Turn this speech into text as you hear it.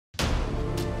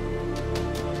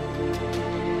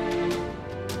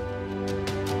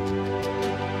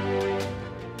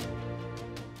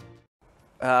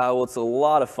Well, it's a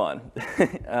lot of fun.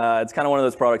 It's kind of one of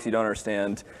those products you don't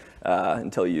understand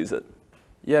until you use it.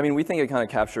 Yeah, I mean, we think it kind of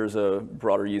captures a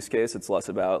broader use case. It's less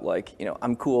about like,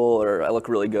 I'm cool or I look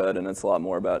really good, and it's a lot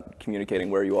more about communicating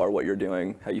where you are, what you're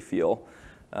doing, how you feel.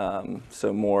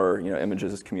 So more,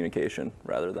 images is communication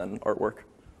rather than artwork.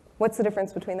 What's the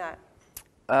difference between that?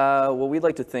 Well, we'd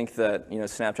like to think that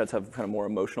Snapchats have kind of more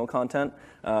emotional content.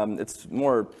 It's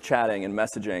more chatting and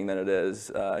messaging than it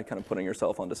is kind of putting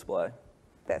yourself on display.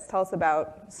 Tell us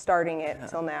about starting it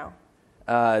till now.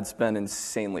 It's been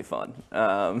insanely fun.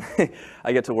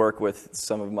 I get to work with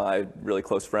some of my really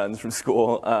close friends from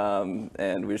school,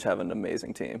 and we just have an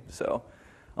amazing team. So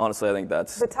honestly, I think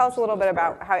that's... But tell us a little bit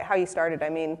about how you started. I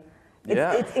mean,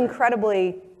 it's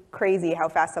incredibly crazy how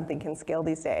fast something can scale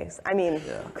these days. I mean,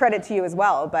 credit to you as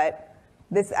well, but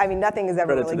nothing has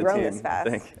ever really grown this fast.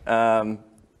 I think.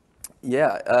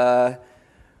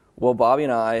 Well, Bobby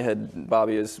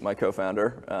is my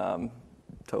co-founder,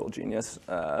 total genius,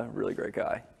 really great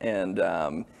guy. And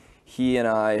he and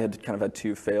I had kind of had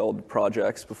two failed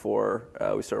projects before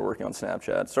we started working on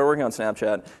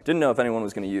Snapchat. Didn't know if anyone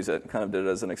was going to use it, kind of did it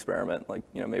as an experiment, like,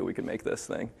 maybe we could make this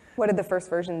thing. What did the first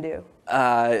version do?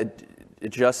 It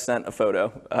just sent a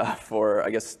photo for, I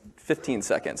guess, 15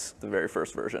 seconds, the very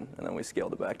first version, and then we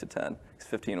scaled it back to 10, because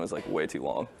 15 was like way too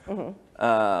long.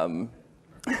 Mm-hmm.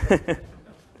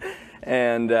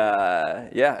 And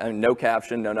no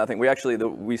caption, no nothing. We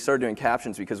started doing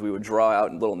captions because we would draw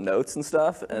out little notes and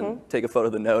stuff and take a photo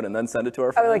of the note and then send it to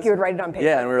our friends. Oh, like you would write it on paper?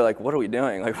 Yeah, and we were like, what are we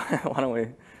doing? Like, why don't we?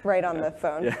 Write on the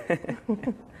phone. Yeah.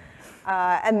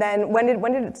 And then when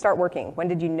did it start working? When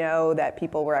did you know that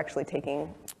people were actually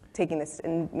taking this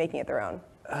and making it their own?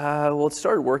 Well, it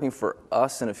started working for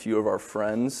us and a few of our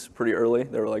friends pretty early.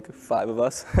 There were like 5 of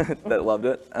us that loved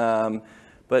it.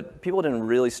 But people didn't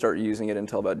really start using it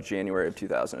until about January of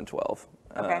 2012.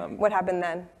 Okay. What happened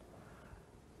then?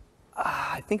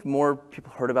 I think more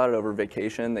people heard about it over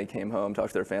vacation. They came home, talked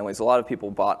to their families. A lot of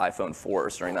people bought iPhone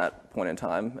 4s during that point in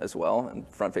time as well. And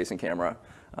front-facing camera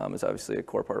is obviously a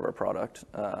core part of our product.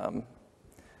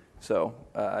 So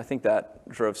I think that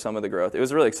drove some of the growth. It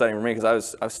was really exciting for me because I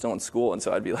was still in school, and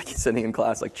so I'd be like sitting in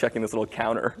class, like checking this little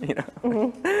counter,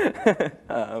 Mm-hmm.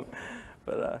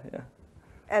 Yeah.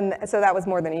 And so that was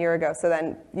more than a year ago. So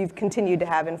then you've continued to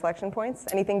have inflection points.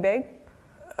 Anything big?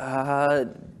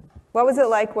 What was it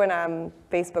like when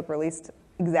Facebook released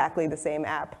exactly the same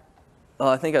app?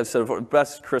 I think I've said it before,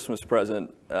 best Christmas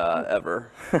present ever,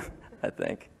 I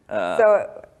think.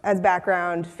 So as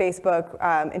background, Facebook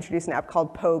introduced an app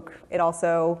called Poke. It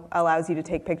also allows you to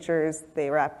take pictures. They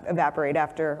evaporate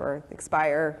after or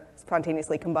expire,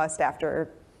 spontaneously combust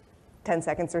after 10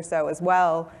 seconds or so as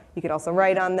well. You could also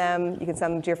write on them. You can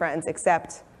send them to your friends,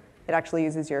 except it actually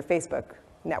uses your Facebook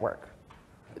network.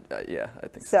 Yeah, I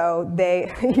think so.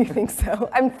 So you think so?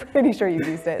 I'm pretty sure you've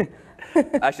used it.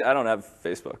 Actually, I don't have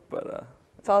Facebook, but...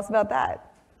 Tell us about that.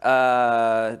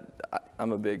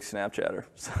 I'm a big Snapchatter.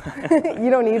 So. You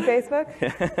don't need Facebook?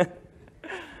 Yeah.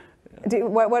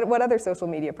 What other social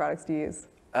media products do you use?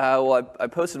 Well, I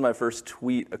posted my first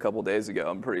tweet a couple days ago.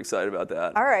 I'm pretty excited about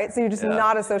that. All right, so you're just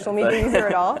not a social media user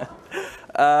at all?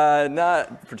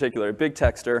 Not particularly. Big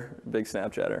texter, big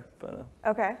Snapchatter. But,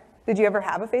 Okay. Did you ever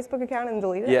have a Facebook account and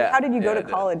delete it? Yeah. How did you go to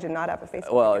college and not have a Facebook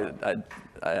account? Well,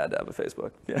 I had to have a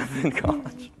Facebook in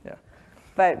college. Yeah.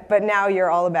 But now you're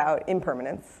all about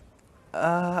impermanence.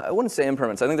 I wouldn't say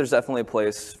impermanence. I think there's definitely a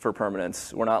place for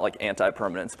permanence. We're not like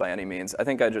anti-permanence by any means. I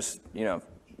think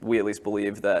we at least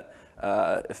believe that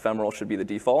ephemeral should be the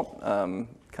default, kind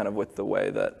of with the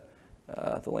way that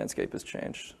the landscape has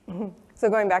changed. Mm-hmm. So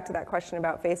going back to that question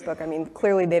about Facebook, I mean,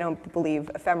 clearly they don't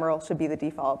believe ephemeral should be the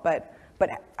default, but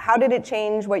how did it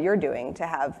change what you're doing to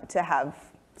have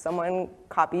someone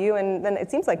copy you and then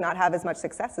it seems like not have as much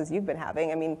success as you've been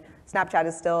having? I mean, Snapchat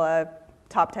is still a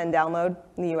top 10 download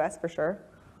in the US for sure.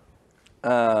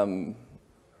 I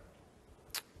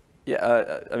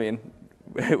mean,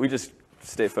 we just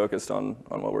stay focused on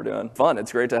what we're doing. Fun.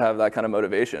 It's great to have that kind of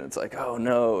motivation. It's like, oh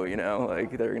no,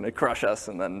 like they're gonna crush us,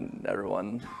 and then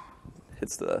everyone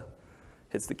hits the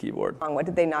keyboard. What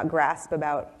did they not grasp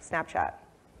about Snapchat?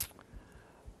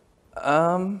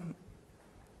 I'm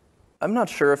not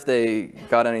sure if they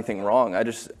got anything wrong.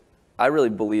 I really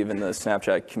believe in the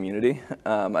Snapchat community.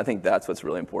 I think that's what's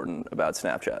really important about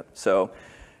Snapchat. So,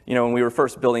 when we were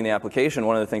first building the application,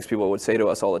 one of the things people would say to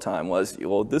us all the time was,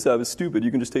 well, this app is stupid.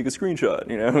 You can just take a screenshot.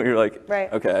 We were like,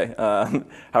 right. Okay, how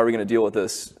are we going to deal with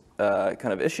this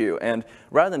kind of issue. And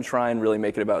rather than try and really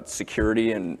make it about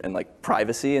security and like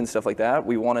privacy and stuff like that,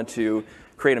 we wanted to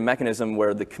create a mechanism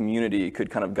where the community could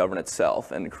kind of govern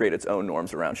itself and create its own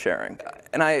norms around sharing.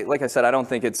 And like I said, I don't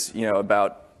think it's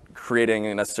about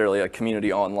creating necessarily a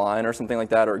community online or something like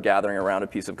that, or gathering around a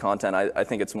piece of content. I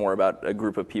think it's more about a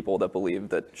group of people that believe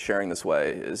that sharing this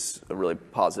way is a really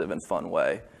positive and fun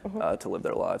way to live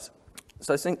their lives.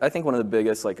 So I think one of the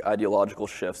biggest like ideological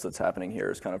shifts that's happening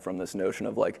here is kind of from this notion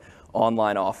of like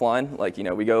online, offline. Like,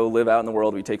 we go live out in the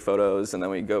world, we take photos, and then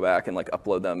we go back and like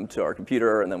upload them to our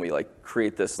computer, and then we like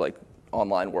create this like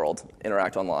online world,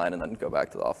 interact online, and then go back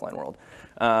to the offline world.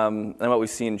 And what we've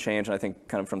seen change, and I think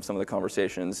kind of from some of the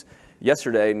conversations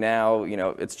yesterday, now,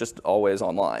 it's just always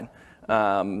online.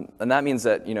 And that means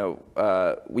that,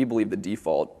 we believe the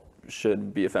default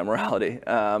should be ephemerality.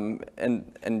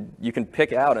 And you can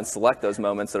pick out and select those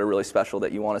moments that are really special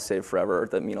that you want to save forever,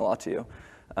 that mean a lot to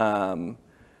you.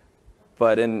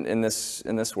 But in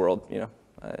this world,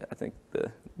 I think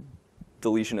the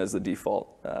deletion as the default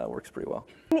works pretty well.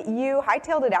 You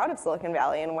hightailed it out of Silicon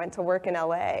Valley and went to work in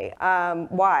LA.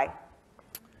 Why?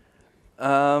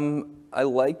 I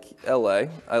like LA.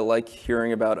 I like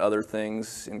hearing about other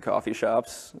things in coffee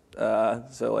shops,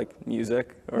 so like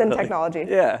music. Or Than like, technology.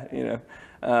 Yeah,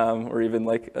 or even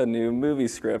like a new movie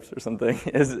script or something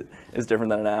is different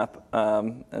than an app.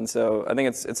 And so I think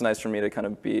it's nice for me to kind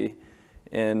of be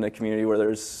in a community where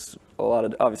there's a lot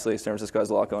of, obviously San Francisco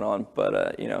has a lot going on,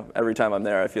 but every time I'm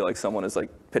there I feel like someone is like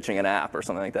pitching an app or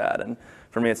something like that. And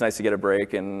for me it's nice to get a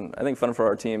break, and I think fun for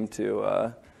our team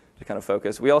to kind of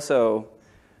focus. We also,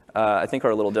 I think, are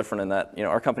a little different in that,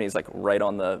 our company is like right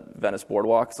on the Venice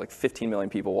boardwalk. It's like 15 million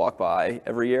people walk by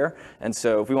every year. And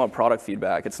so if we want product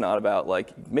feedback, it's not about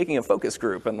like making a focus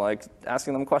group and like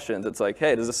asking them questions. It's like,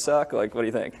 hey, does this suck? Like, what do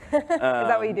you think? Is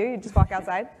that what you do? You just walk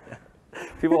outside?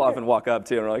 People often walk up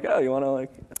to and are like, oh, you want to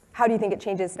like... How do you think it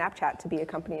changes Snapchat to be a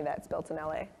company that's built in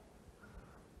LA?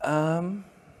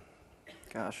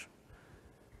 Gosh.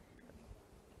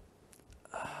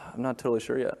 I'm not totally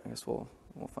sure yet. I guess we'll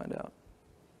find out.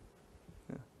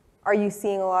 Are you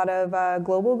seeing a lot of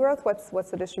global growth? What's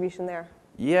the distribution there?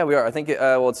 Yeah, we are. I think, it's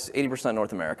 80%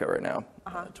 North America right now,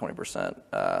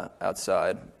 20%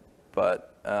 outside.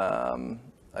 But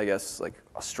I guess like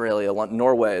Australia,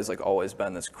 Norway has like always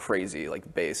been this crazy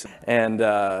like base. And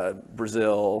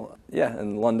Brazil, yeah,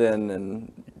 and London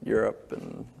and Europe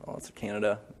and all that's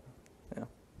Canada. Yeah.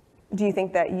 Do you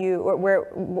think that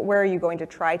where are you going to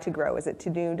try to grow? Is it to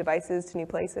new devices, to new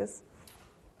places?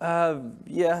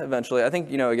 Yeah, eventually. I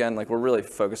think, again, like we're really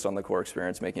focused on the core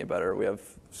experience, making it better. We have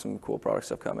some cool product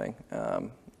stuff coming.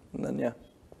 And then, yeah,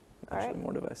 eventually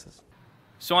more devices.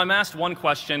 So I'm asked one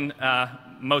question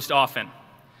most often.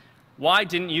 Why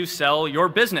didn't you sell your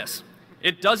business?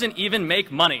 It doesn't even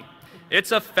make money.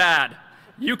 It's a fad.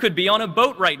 You could be on a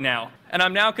boat right now. And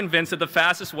I'm now convinced that the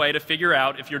fastest way to figure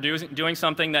out if you're doing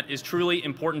something that is truly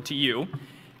important to you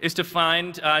is to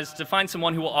find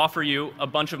someone who will offer you a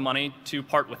bunch of money to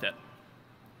part with it.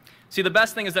 See, the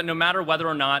best thing is that no matter whether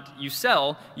or not you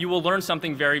sell, you will learn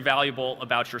something very valuable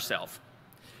about yourself.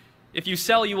 If you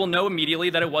sell, you will know immediately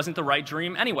that it wasn't the right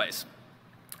dream anyways.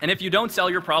 And if you don't sell,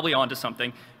 you're probably onto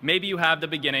something. Maybe you have the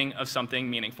beginning of something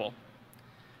meaningful.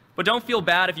 But don't feel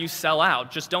bad if you sell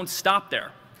out. Just don't stop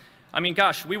there. I mean,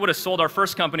 gosh, we would have sold our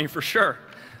first company for sure,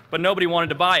 but nobody wanted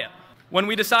to buy it. When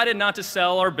we decided not to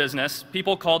sell our business,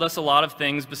 people called us a lot of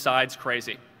things besides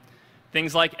crazy.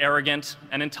 Things like arrogant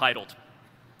and entitled.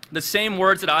 The same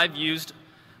words that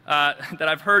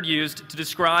I've heard used to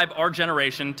describe our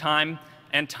generation time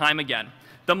and time again.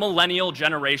 The millennial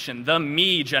generation, the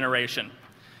me generation.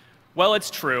 Well, it's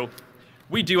true.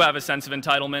 We do have a sense of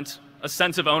entitlement, a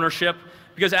sense of ownership,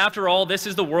 because after all, this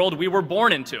is the world we were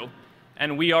born into,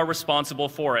 and we are responsible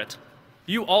for it.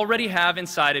 You already have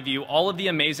inside of you all of the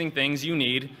amazing things you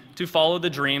need to follow the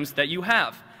dreams that you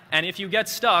have. And if you get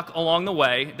stuck along the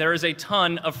way, there is a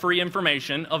ton of free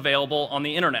information available on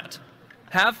the internet.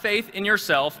 Have faith in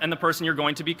yourself and the person you're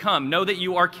going to become. Know that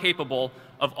you are capable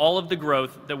of all of the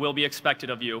growth that will be expected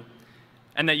of you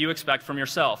and that you expect from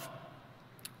yourself.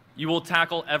 You will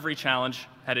tackle every challenge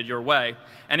headed your way.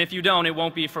 And if you don't, it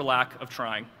won't be for lack of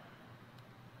trying.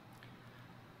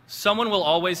 Someone will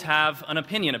always have an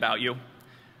opinion about you.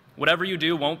 Whatever you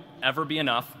do won't ever be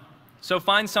enough. So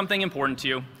find something important to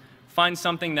you. Find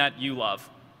something that you love.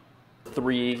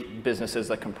 3 businesses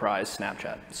that comprise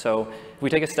Snapchat. So if we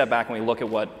take a step back and we look at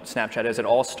what Snapchat is, it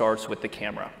all starts with the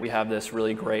camera. We have this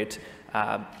really great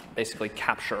basically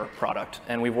capture product.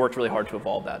 And we've worked really hard to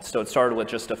evolve that. So it started with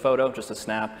just a photo, just a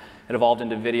snap. It evolved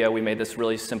into video. We made this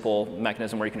really simple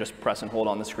mechanism where you can just press and hold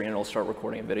on the screen and it'll start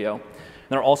recording a video. And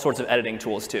there are all sorts of editing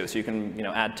tools too. So you can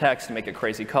add text, make it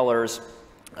crazy colors,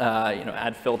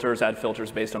 add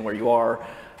filters based on where you are.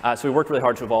 So we worked really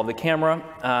hard to evolve the camera.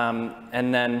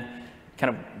 And then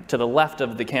kind of to the left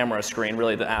of the camera screen,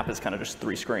 really the app is kind of just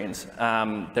 3 screens,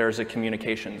 there's a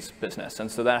communications business. And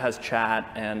so that has chat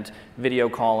and video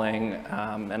calling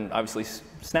and obviously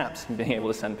snaps, being able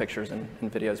to send pictures and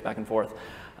videos back and forth.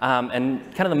 And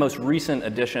kind of the most recent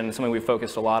addition, something we've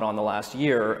focused a lot on the last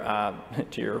year,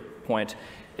 to your point,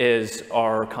 is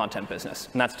our content business.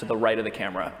 And that's to the right of the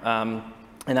camera.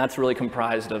 And that's really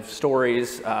comprised of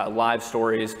stories, live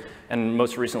stories, and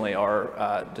most recently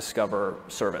our Discover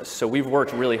service. So we've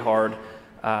worked really hard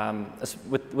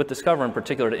with Discover in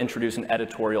particular to introduce an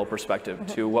editorial perspective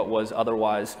to what was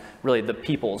otherwise really the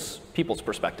people's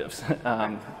perspectives.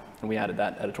 And we added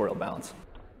that editorial balance.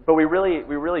 But we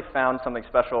really found something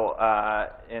special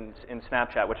in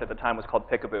Snapchat, which at the time was called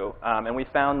Peekaboo. And we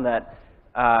found that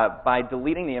by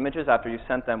deleting the images after you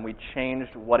sent them, we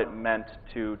changed what it meant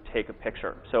to take a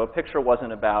picture. So a picture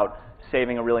wasn't about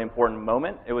saving a really important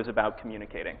moment, it was about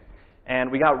communicating.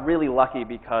 And we got really lucky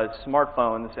because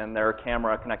smartphones and their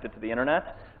camera connected to the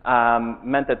internet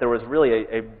meant that there was really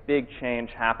a big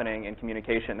change happening in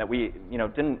communication that we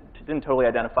didn't totally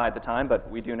identify at the time, but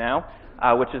we do now,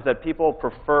 which is that people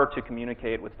prefer to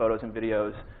communicate with photos and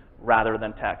videos rather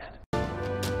than text.